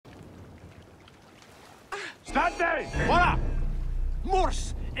Stante! Ora!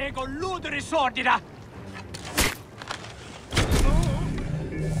 Mors ego ludere sordida!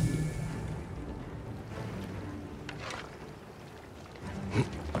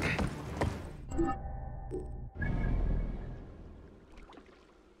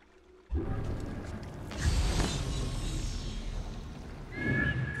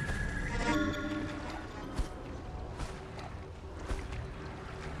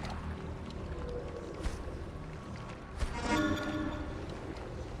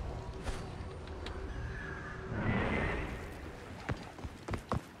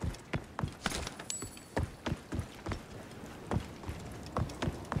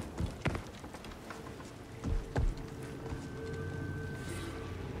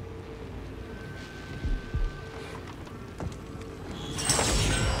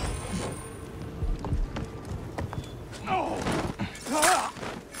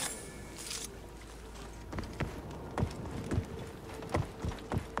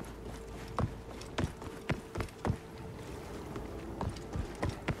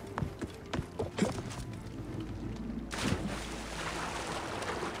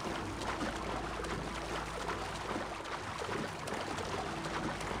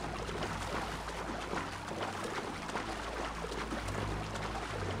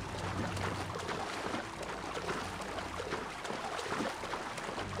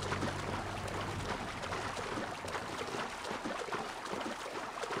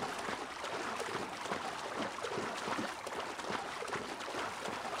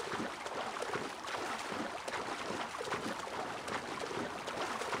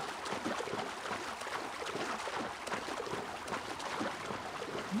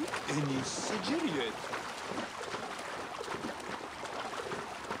 Eni Sigiriet.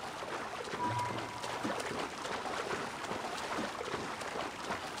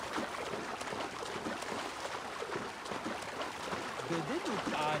 Bededu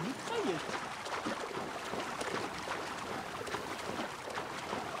tani kayet.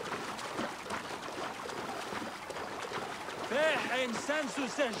 فاحن سانسو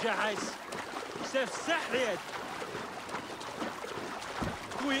سجعس سف سحريت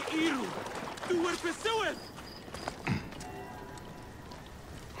وإيرو دور بالسواد.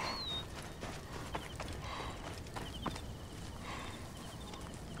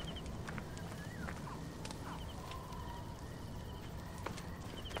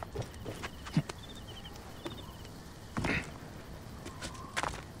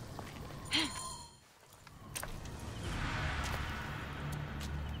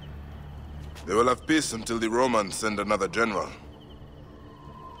 They will have peace until the Romans send another general.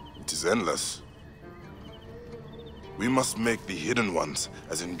 It is endless. We must make the Hidden Ones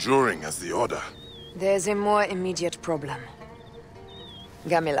as enduring as the Order. There's a more immediate problem.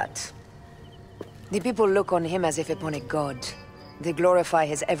 Gamilat. The people look on him as if upon a god. They glorify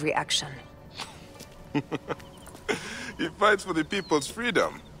his every action. He fights for the people's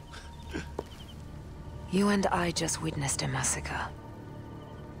freedom. You and I just witnessed a massacre.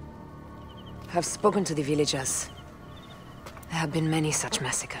 Have spoken to the villagers. There have been many such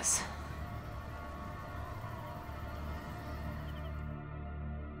massacres.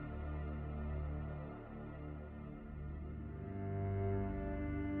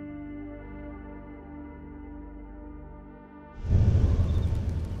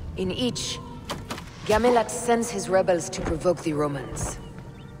 In each, Gamilat sends his rebels to provoke the Romans.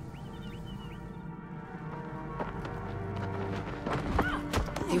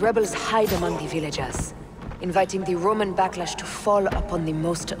 The rebels hide among the villagers, inviting the Roman backlash to fall upon the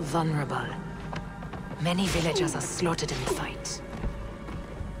most vulnerable. Many villagers are slaughtered in the fight.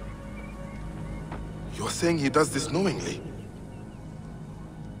 You're saying he does this knowingly?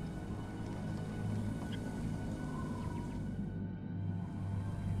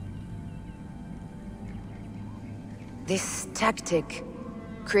 This tactic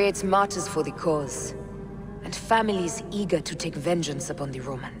creates martyrs for the cause, and families eager to take vengeance upon the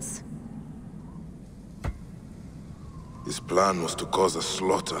Romans. His plan was to cause a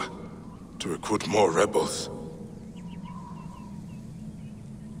slaughter, to recruit more rebels.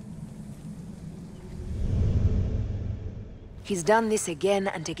 He's done this again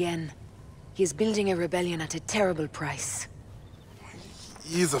and again. He is building a rebellion at a terrible price.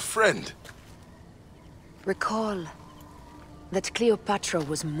 He is a friend. Recall that Cleopatra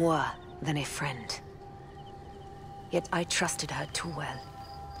was more than a friend. Yet I trusted her too well.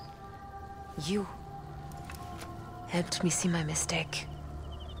 You helped me see my mistake.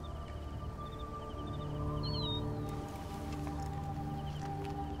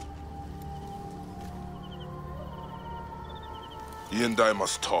 He and I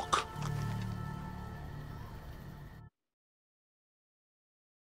must talk.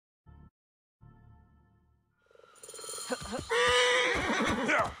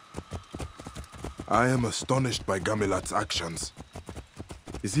 I am astonished by Gamilat's actions.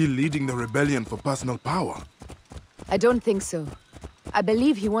 Is he leading the rebellion for personal power? I don't think so. I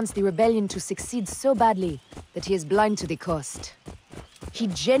believe he wants the rebellion to succeed so badly that he is blind to the cost. He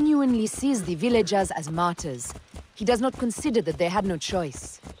genuinely sees the villagers as martyrs. He does not consider that they had no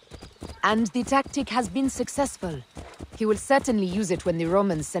choice. And the tactic has been successful. He will certainly use it when the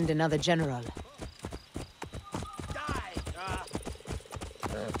Romans send another general.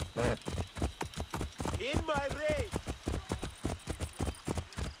 In my race!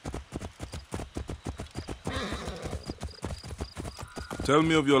 Tell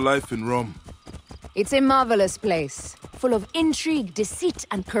me of your life in Rome. It's a marvelous place, full of intrigue, deceit,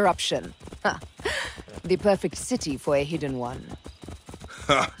 and corruption. The perfect city for a hidden one.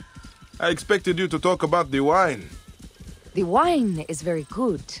 I expected you to talk about the wine. The wine is very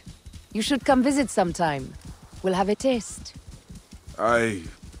good. You should come visit sometime. We'll have a taste. I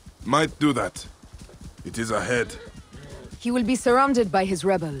might do that. It is ahead. He will be surrounded by his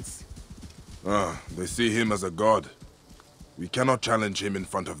rebels. They see him as a god. We cannot challenge him in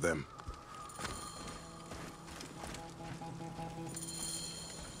front of them.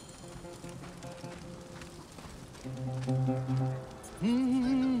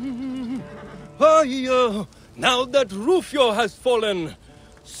 Oh, now that Rufio has fallen,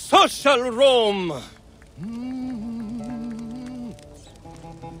 so shall Rome!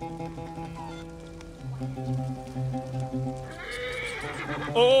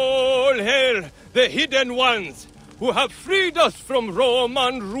 All hail the hidden ones who have freed us from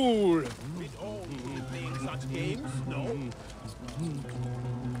Roman rule! We don't play such games, no?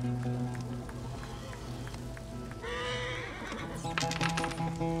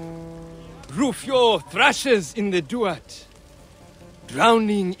 Rufio thrashes in the Duat,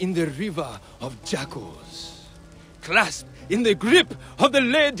 drowning in the river of jackals, clasped in the grip of the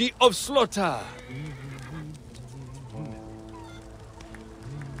Lady of Slaughter.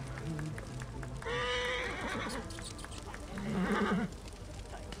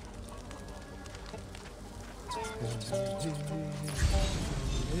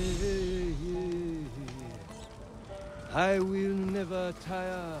 I will never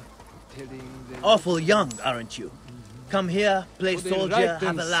tire telling them. Awful young, aren't you? Come here, play soldier,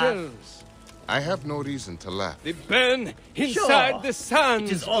 have a laugh. I have no reason to laugh. They burn inside the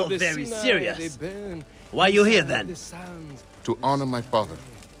sands. It is all of the very Sinai. serious. They burn Why are you here inside then? the sands. To honor my father,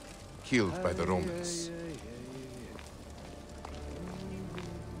 killed by the Romans.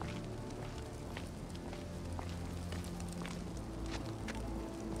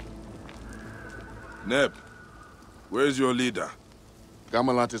 Neb, where's your leader?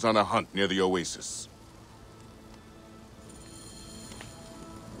 Gamilat is on a hunt near the oasis.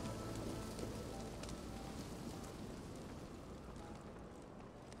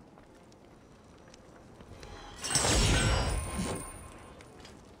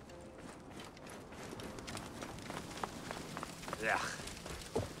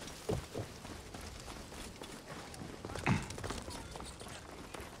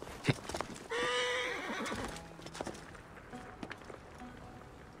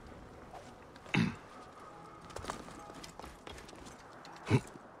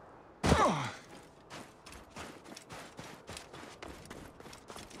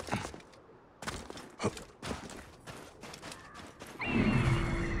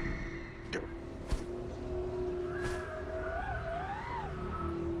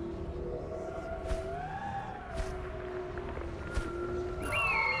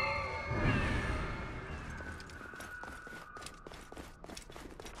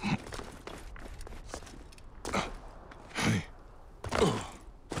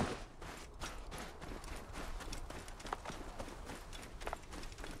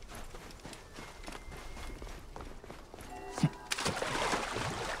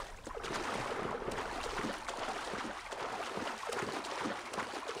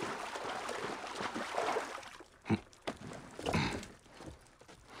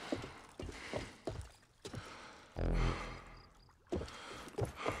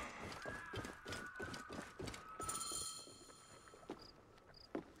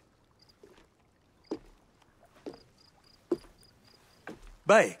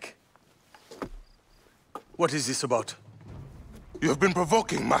 Bayek, what is this about? You have been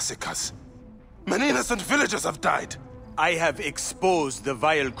provoking massacres. Many innocent villagers have died. I have exposed the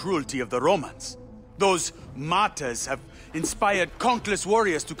vile cruelty of the Romans. Those martyrs have inspired countless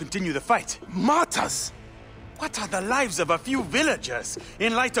warriors to continue the fight. Martyrs? What are the lives of a few villagers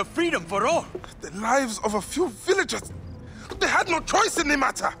in light of freedom for all? The lives of a few villagers? They had no choice in the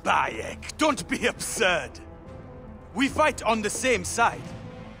matter. Bayek, don't be absurd. We fight on the same side.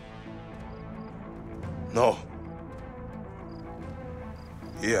 No.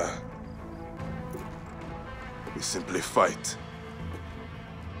 Here, we simply fight.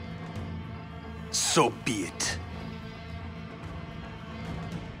 So be it.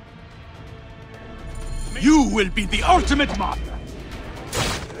 You will be the ultimate martyr.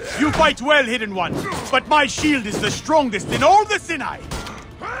 You fight well, Hidden One, but my shield is the strongest in all the Sinai.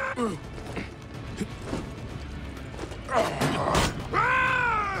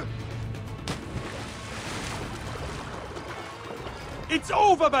 It's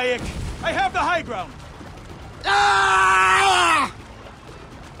over, Bayek. I have the high ground.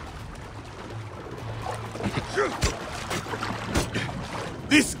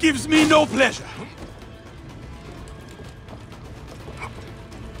 This gives me no pleasure.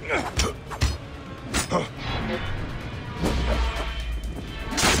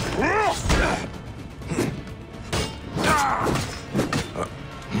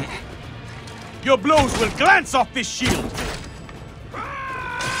 Your blows will glance off this shield.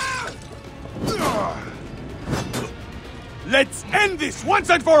 Let's end this once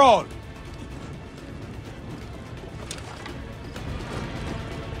and for all!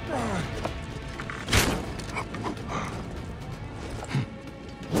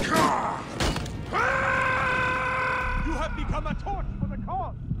 You have become a torch for the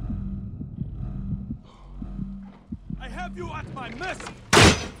cause! I have you at my mercy!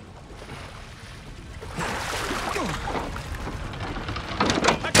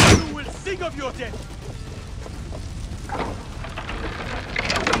 Hakaru will sing of your death!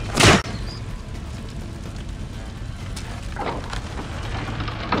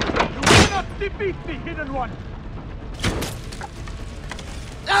 Defeat the Hidden One!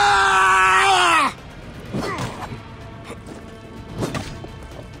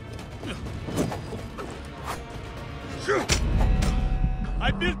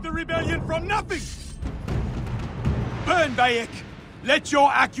 I built the rebellion from nothing! Burn, Bayek! Let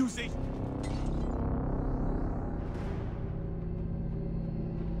your accusation...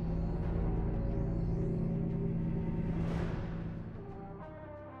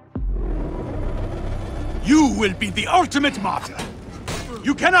 You will be the ultimate martyr!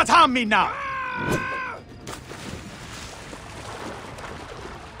 You cannot harm me now!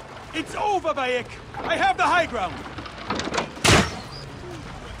 It's over, Bayek! I have the high ground!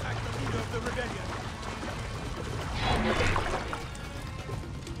 Attack the leader of the rebellion!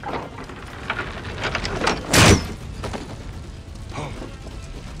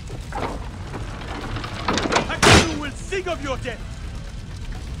 Hakaru will sing of your death!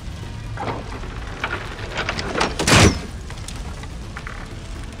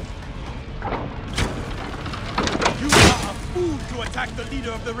 To attack the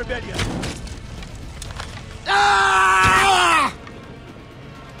leader of the rebellion.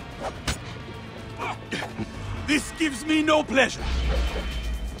 This gives me no pleasure.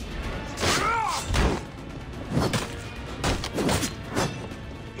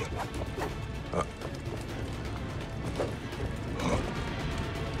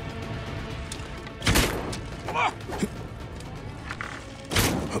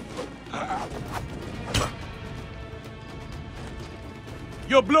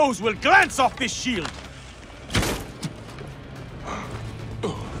 Your blows will glance off this shield!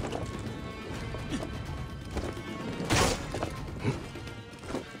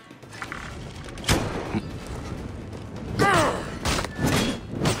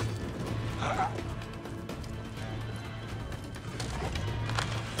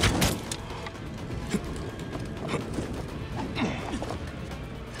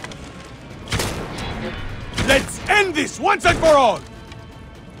 Let's end this once and for all!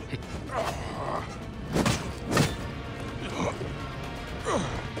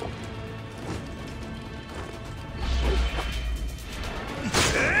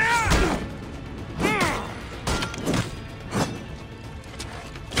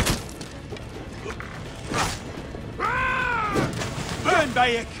 Burn,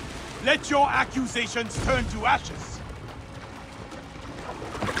 Bayek! Let your accusations turn to ashes!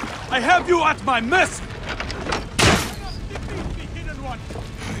 I have you at my mercy! Defeat the Hidden One!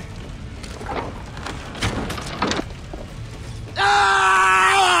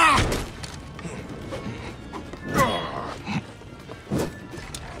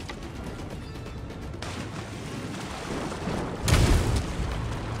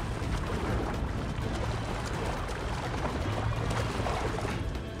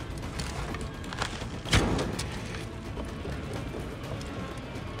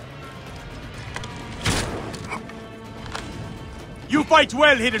 You fight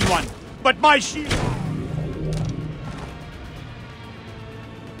well, Hidden One, but my shield...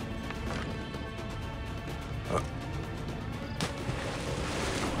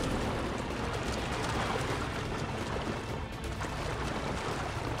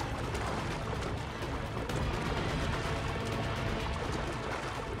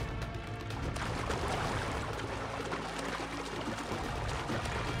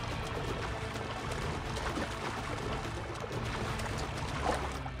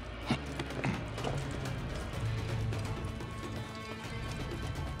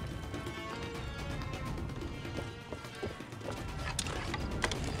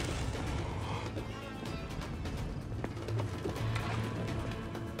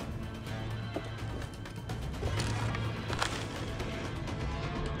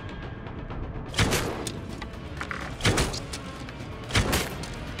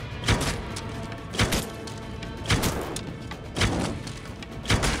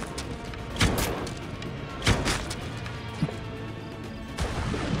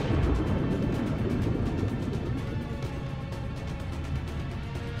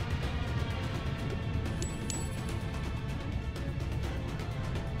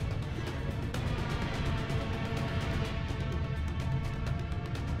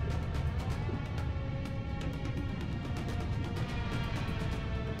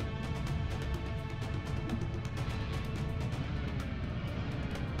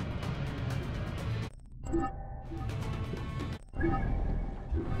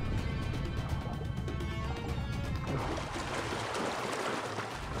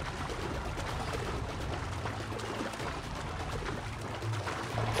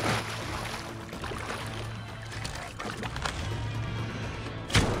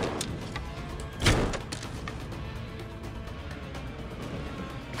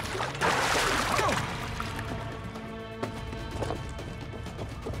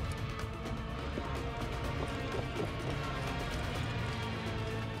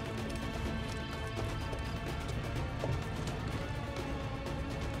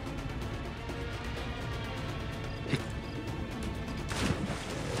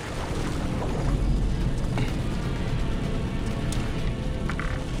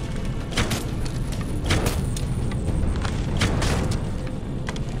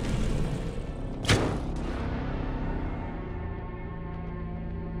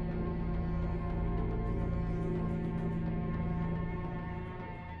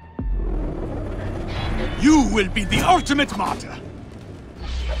 You will be the ultimate martyr!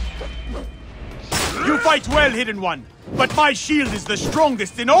 You fight well, Hidden One, but my shield is the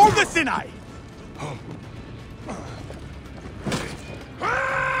strongest in all the Sinai!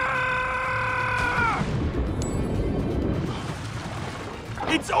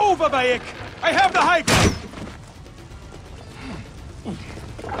 It's over, Bayek! I have the high ground!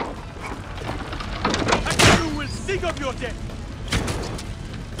 Akaru will sing of your death!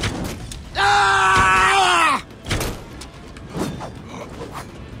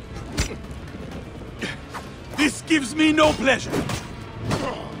 This gives me no pleasure.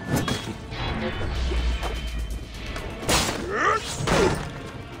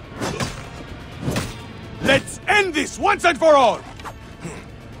 Let's end this once and for all!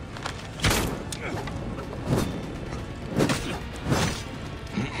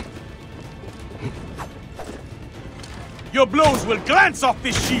 Your blows will glance off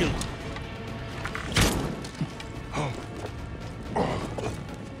this shield!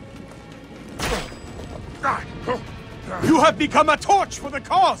 You have become a torch for the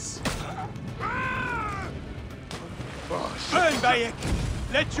cause! Burn, Bayek!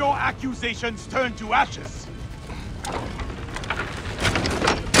 Let your accusations turn to ashes!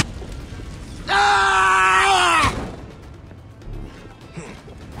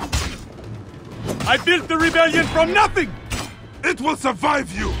 I built the rebellion from nothing! It will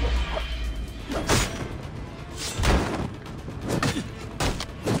survive you!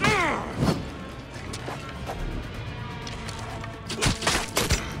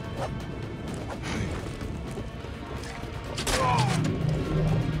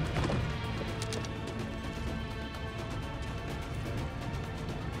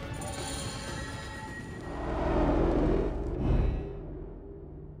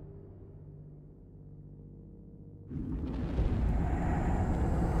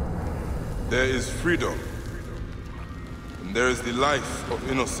 There is freedom, and there is the life of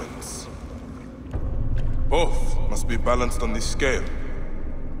innocence. Both must be balanced on the scale.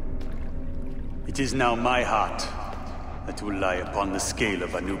 It is now my heart that will lie upon the scale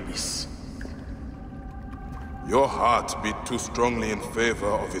of Anubis. Your heart beat too strongly in favor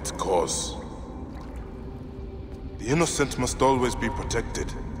of its cause. The innocent must always be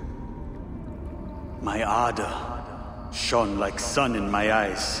protected. My ardor shone like sun in my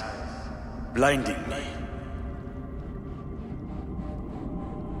eyes, blinding me.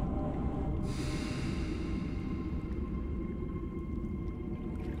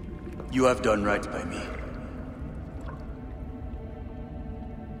 You have done right by me.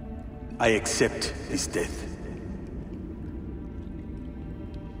 I accept his death.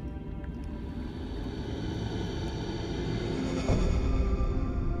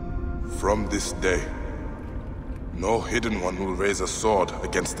 From this day, no Hidden One will raise a sword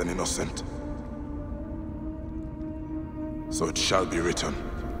against an innocent. So it shall be written.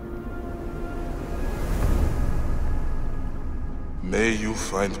 May you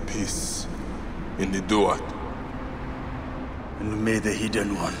find peace in the Duat. And may the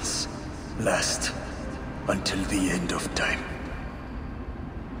Hidden Ones last until the end of time.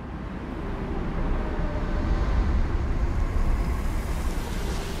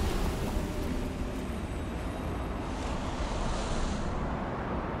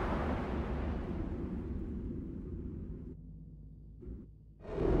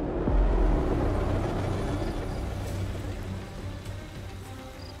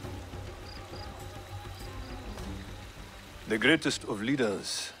 The greatest of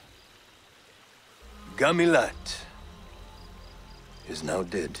leaders, Gamilat, is now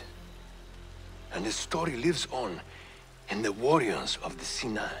dead. And his story lives on in the warriors of the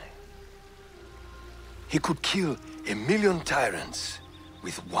Sinai. He could kill 1,000,000 tyrants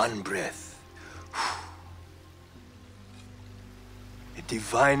with one breath. A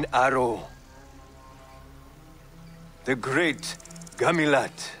divine arrow. The great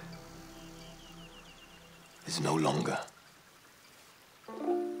Gamilat is no longer.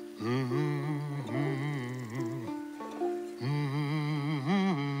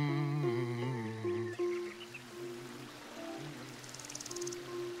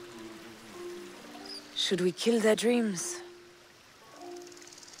 Should we kill their dreams?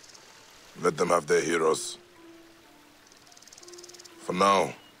 Let them have their heroes. For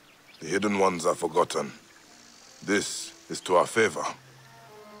now, the Hidden Ones are forgotten. This is to our favor.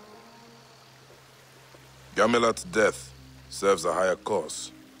 Gamilat's death serves a higher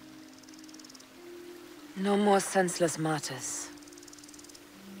cause. No more senseless martyrs.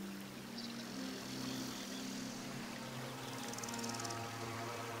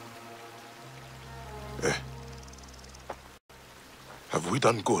 Have we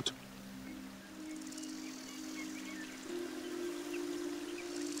done good?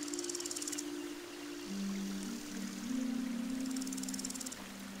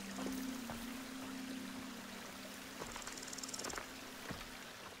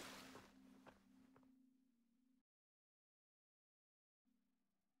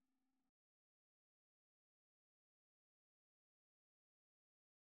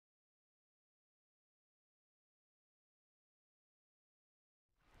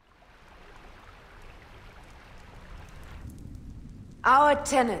 Our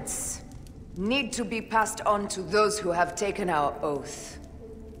tenets need to be passed on to those who have taken our oath,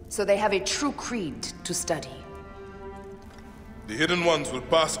 so they have a true creed to study. The Hidden Ones will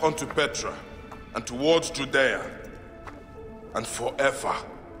pass on to Petra, and towards Judea, and forever.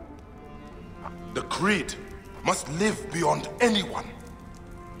 The creed must live beyond anyone.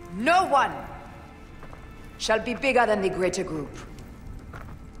 No one shall be bigger than the greater group.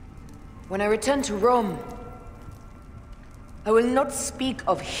 When I return to Rome, I will not speak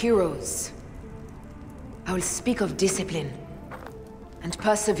of heroes. I will speak of discipline and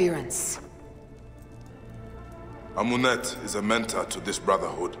perseverance. Amunet is a mentor to this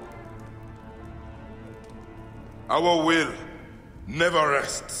brotherhood. Our will never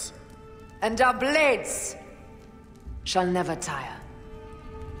rests. And our blades shall never tire.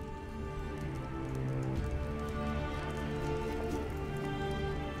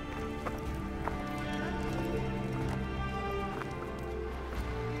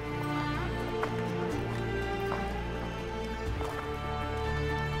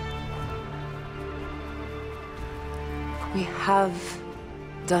 We have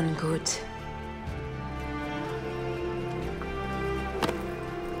done good.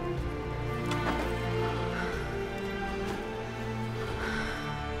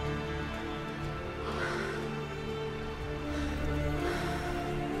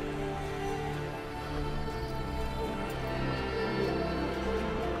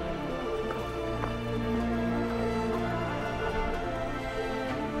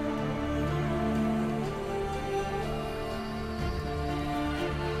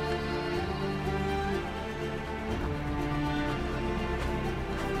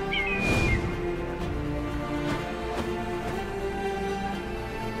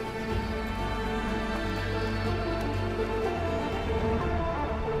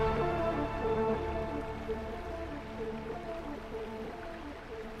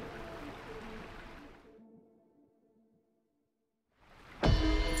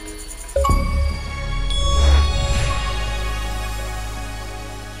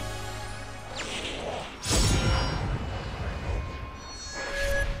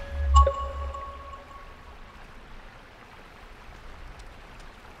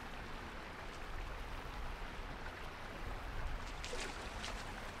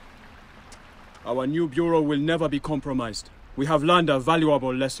 Our new bureau will never be compromised. We have learned a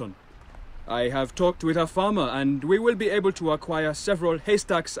valuable lesson. I have talked with a farmer, and we will be able to acquire several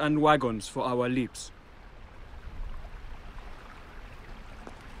haystacks and wagons for our leaps.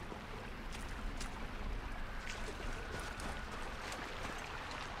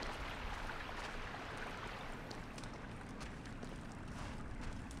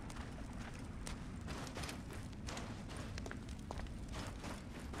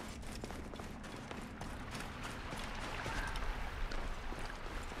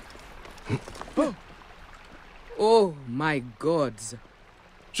 Oh, my gods.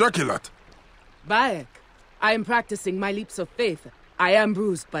 Shakilat! Bayek, I am practicing my leaps of faith. I am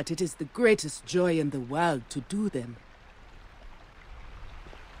bruised, but it is the greatest joy in the world to do them.